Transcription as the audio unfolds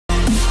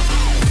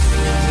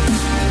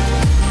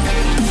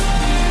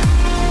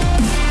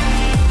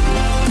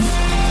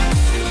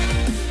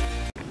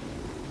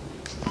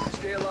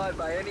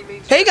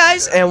Hey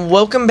guys, and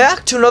welcome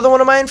back to another one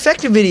of my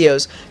infected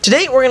videos.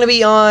 Today we're going to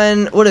be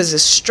on, what is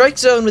this, Strike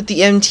Zone with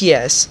the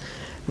MTS.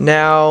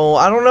 Now,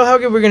 I don't know how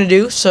good we're going to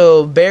do,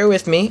 so bear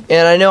with me.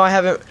 And I know I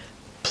haven't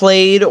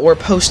played or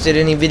posted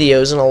any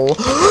videos in a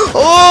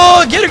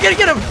Oh, get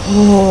him!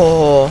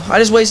 Oh, I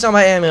just wasted all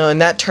my ammo and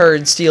that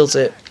turd steals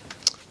it.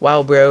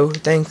 Wow, bro,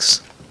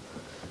 thanks.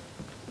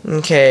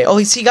 Okay, oh,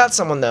 he got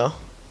someone though.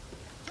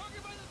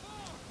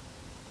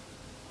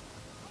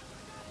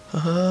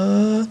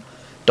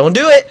 Don't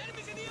do it!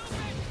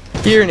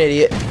 You're an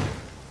idiot.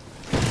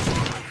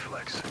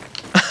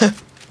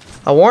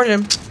 I warned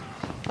him.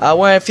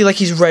 I feel like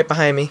he's right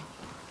behind me.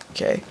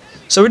 Okay.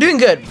 So we're doing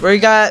good. We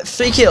got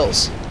 3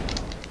 kills.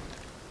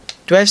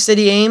 Do I have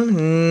steady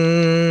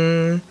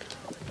aim?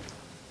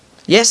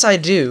 Yes, I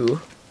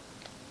do.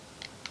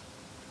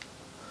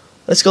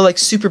 Let's go like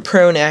super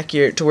prone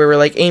accurate to where we're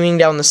like aiming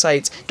down the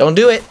sights. Don't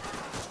do it.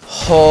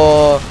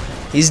 Oh,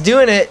 he's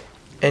doing it.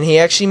 And he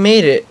actually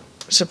made it.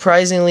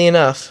 Surprisingly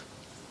enough.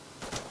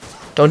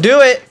 Don't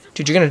do it!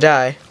 Dude, you're gonna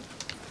die.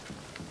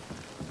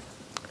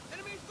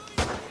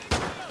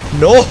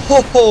 No,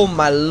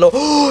 my lord.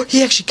 Oh,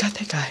 he actually got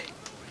that guy.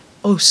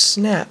 Oh,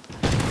 snap.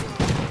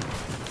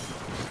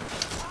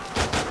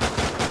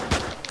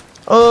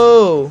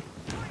 Oh.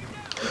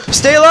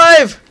 Stay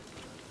alive!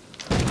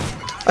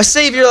 I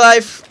save your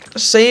life.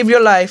 Save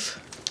your life.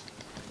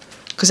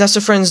 Because that's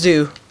what friends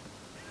do.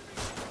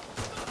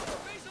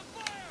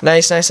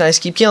 Nice, nice, nice.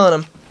 Keep killing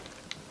him.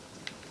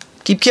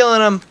 Keep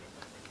killing him.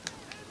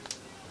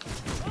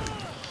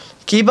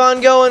 Keep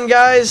on going,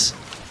 guys.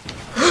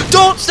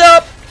 Don't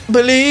stop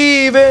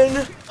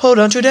believing. Hold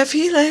on to that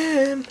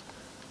feeling.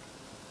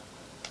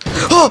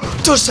 Oh,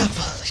 don't stop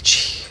believing.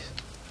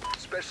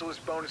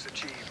 Specialist bonus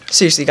achieved.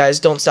 Seriously, guys,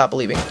 don't stop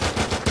believing.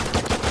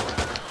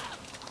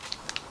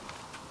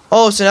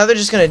 Oh, so now they're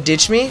just gonna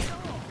ditch me?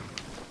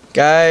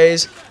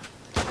 Guys,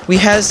 we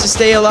has to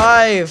stay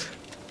alive.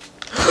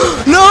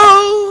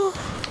 No!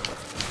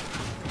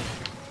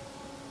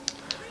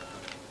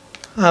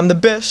 I'm the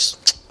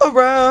best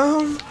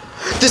around.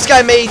 This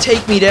guy may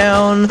take me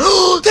down.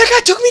 That guy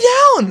took me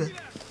down!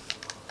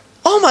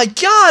 Oh my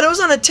god, I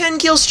was on a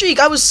 10-kill streak.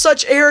 I was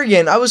such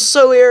arrogant. I was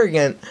so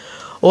arrogant.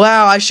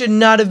 Wow, I should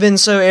not have been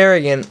so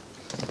arrogant.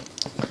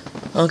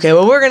 Okay,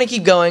 well, we're gonna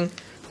keep going.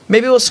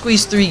 Maybe we'll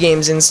squeeze 3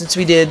 games in since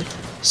we did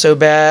so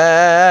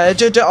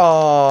bad.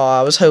 Oh,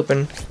 I was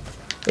hoping.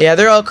 Yeah,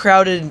 they're all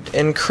crowded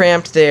and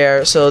cramped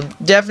there, so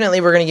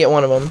definitely we're gonna get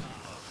one of them.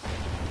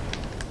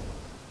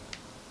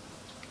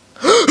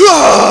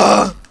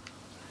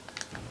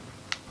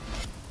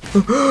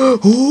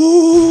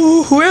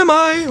 Ooh, who am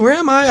I? Where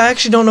am I? I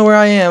actually don't know where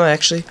I am,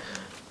 actually.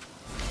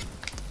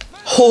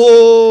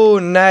 Oh,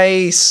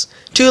 nice.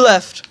 2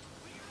 left.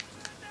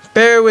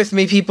 Bear with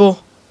me,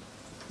 people.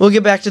 We'll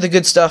get back to the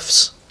good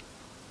stuffs.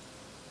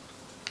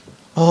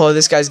 Oh,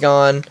 this guy's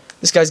gone.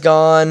 This guy's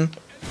gone.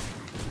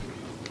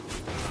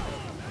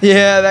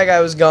 Yeah, that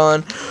guy was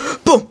gone.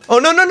 Boom. Oh,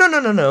 no, no, no, no,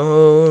 no,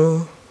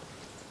 no.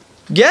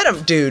 Get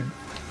him, dude.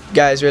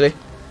 Guys, really?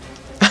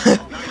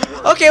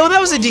 Okay, well, that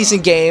was a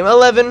decent game.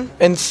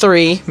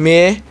 11-3,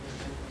 meh.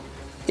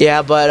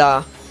 Yeah,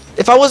 but,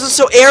 if I wasn't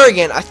so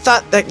arrogant, I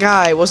thought that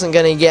guy wasn't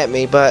gonna get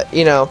me, but,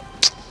 you know.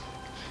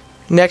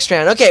 Next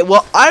round. Okay,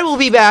 well, I will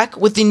be back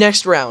with the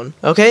next round.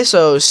 Okay,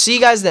 so, see you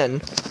guys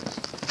then.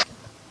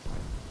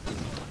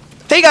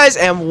 Hey guys,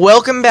 and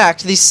welcome back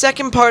to the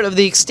second part of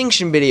the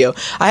extinction video.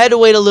 I had to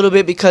wait a little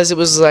bit because it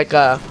was, like,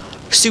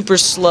 super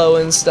slow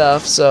and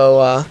stuff,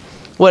 so,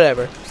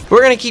 whatever.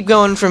 We're gonna keep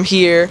going from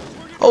here.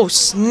 Oh,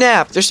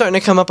 snap. They're starting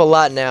to come up a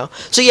lot now.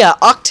 So, yeah,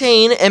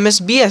 Octane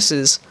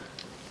MSBSs.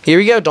 Here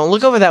we go. Don't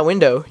look over that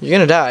window. You're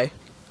going to die.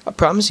 I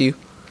promise you.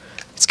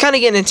 It's kind of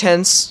getting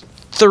intense.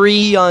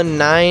 3 on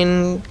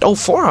 9. Oh,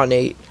 4 on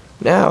 8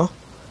 now.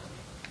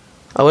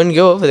 I wouldn't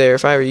go over there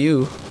if I were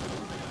you.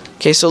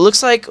 Okay, so it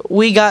looks like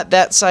we got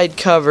that side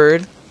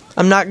covered.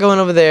 I'm not going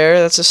over there.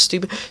 That's a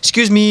stupid...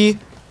 Excuse me.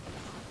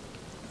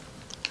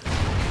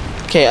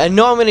 Okay, I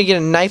know I'm going to get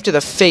a knife to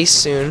the face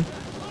soon.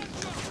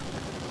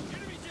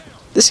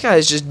 This guy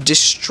is just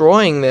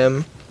destroying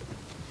them.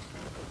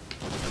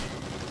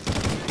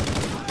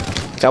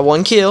 Got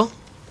 1 kill.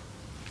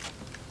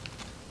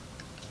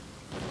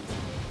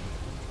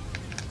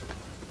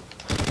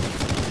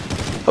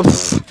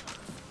 Oh,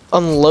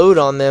 unload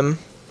on them.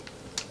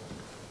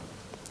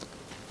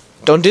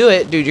 Don't do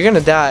it, dude. You're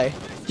gonna die.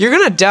 You're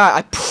gonna die.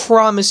 I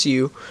promise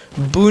you.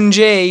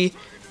 Boonjay.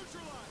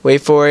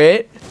 Wait for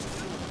it.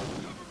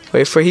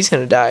 Wait for it. He's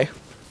gonna die.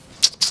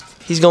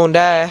 He's gonna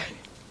die.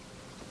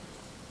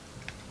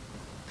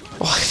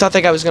 Oh, I thought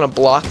that guy was gonna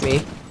block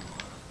me.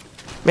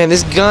 Man,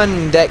 this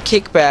gun, that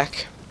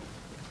kickback.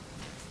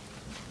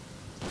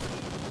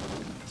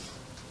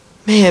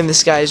 Man,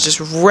 this guy is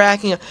just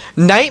racking up.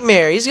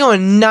 Nightmare, he's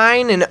going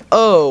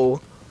 9-0.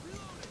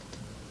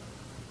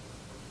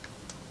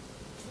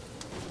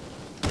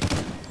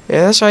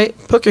 Yeah, that's right.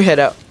 Poke your head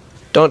out.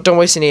 Don't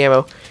waste any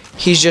ammo.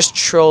 He's just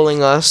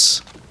trolling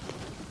us.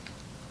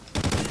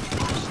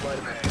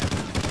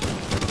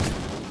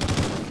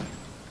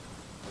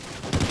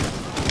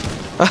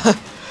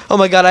 Oh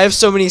my god, I have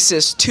so many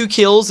assists. 2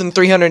 kills and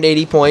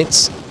 380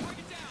 points.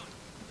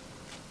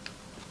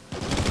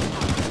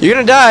 You're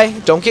gonna die.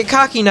 Don't get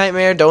cocky,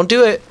 Nightmare. Don't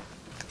do it.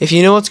 If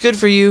you know what's good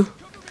for you.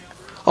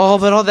 Oh,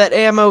 but all that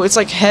ammo, it's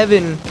like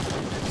heaven.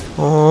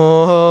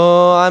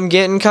 Oh, I'm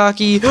getting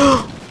cocky.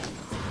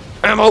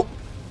 Ammo.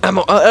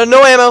 Ammo.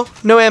 No ammo.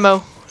 No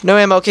ammo. No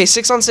ammo. Okay,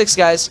 6 on 6,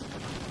 guys.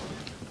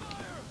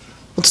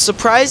 With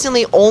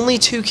surprisingly only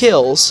 2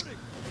 kills.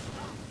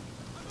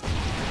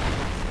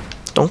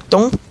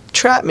 Don't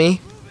trap me.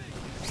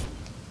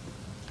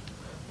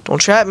 Don't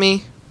trap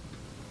me.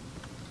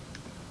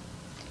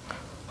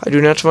 I do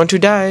not want to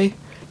die.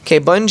 Okay,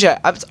 Bunja.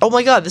 Oh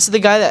my god, this is the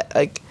guy that,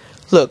 like,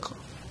 look.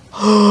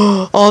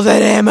 All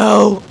that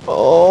ammo.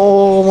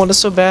 Oh, I want it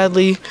so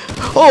badly.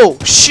 Oh,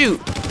 shoot.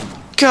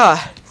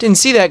 God, didn't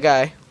see that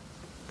guy.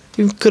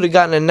 You could have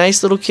gotten a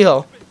nice little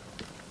kill.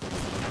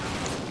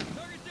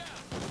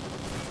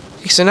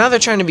 Okay, so now they're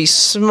trying to be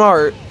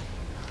smart.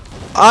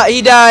 Ah,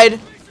 he died.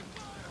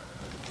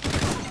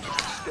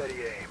 Steady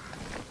aim.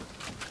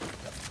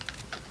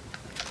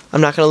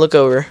 I'm not gonna look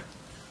over.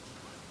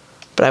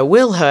 But I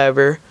will,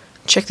 however,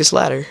 check this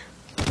ladder.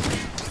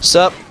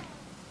 Sup?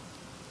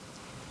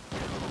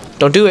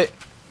 Don't do it.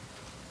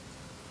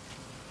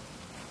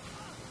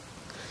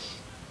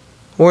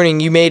 Warning,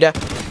 you made a...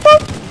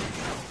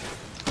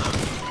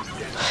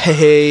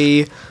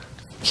 Hey.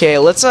 Okay,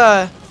 let's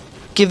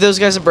give those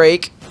guys a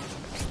break.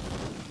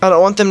 I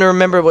don't want them to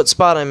remember what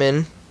spot I'm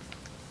in.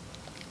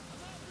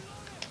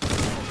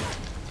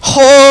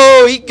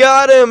 Oh, he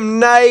got him!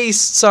 Nice!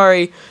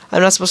 Sorry,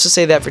 I'm not supposed to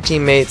say that for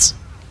teammates.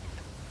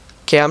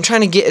 Okay, I'm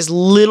trying to get as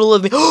little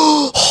of me.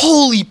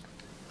 Holy!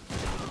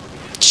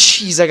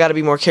 Jeez, I gotta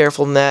be more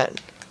careful than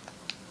that.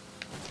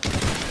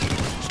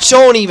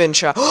 Don't even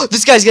try.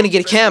 This guy's gonna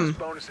get a chem.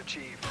 Bonus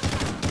achieved.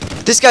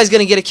 This guy's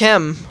gonna get a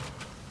chem.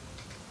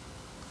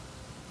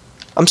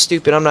 I'm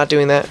stupid. I'm not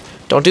doing that.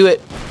 Don't do it.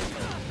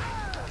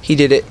 He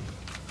did it.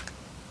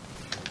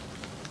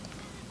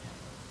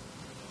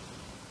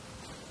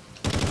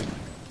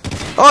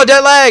 Oh,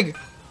 dead lag!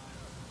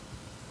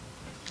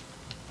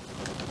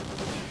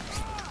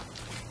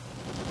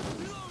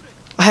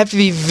 I have to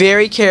be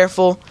very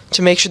careful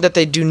to make sure that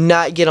they do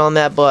not get on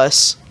that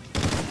bus.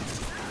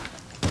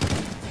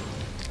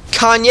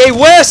 Kanye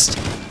West!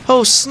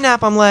 Oh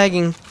snap, I'm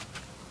lagging.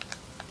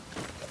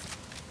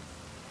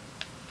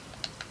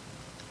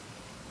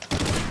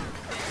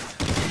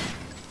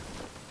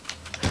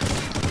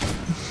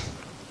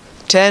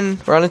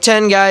 We're on a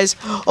 10, guys.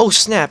 Oh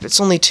snap, it's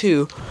only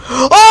 2.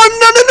 Oh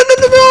no!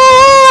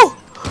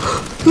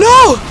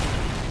 No!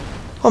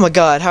 Oh my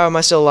god, how am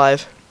I still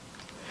alive?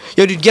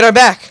 Yo, dude, get our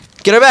back!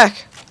 Get our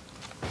back!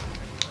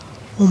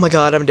 Oh my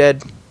god, I'm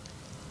dead.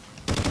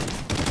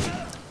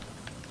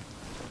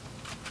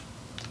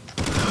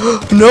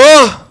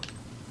 No!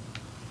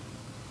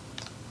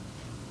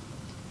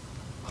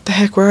 What the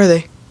heck, where are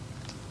they?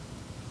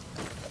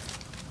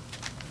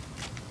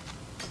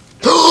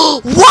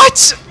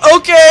 What?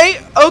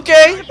 Okay,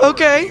 okay,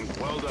 okay.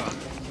 Well done.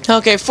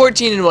 Okay,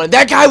 14 and 1.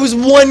 That guy was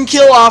 1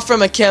 kill off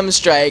from a chem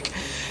strike.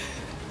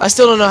 I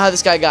still don't know how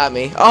this guy got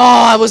me.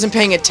 Oh, I wasn't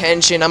paying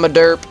attention. I'm a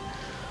derp.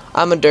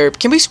 I'm a derp.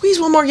 Can we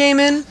squeeze one more game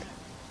in?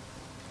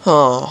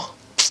 Oh.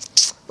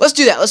 Let's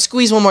do that. Let's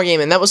squeeze one more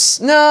game in. That was...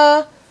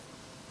 Nah.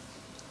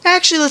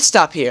 Actually, let's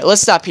stop here.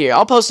 Let's stop here.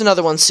 I'll post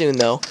another one soon,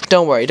 though.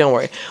 Don't worry, don't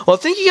worry. Well,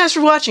 thank you guys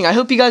for watching. I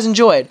hope you guys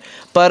enjoyed.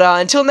 But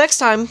until next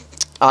time,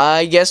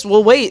 I guess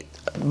we'll wait.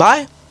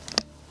 Bye.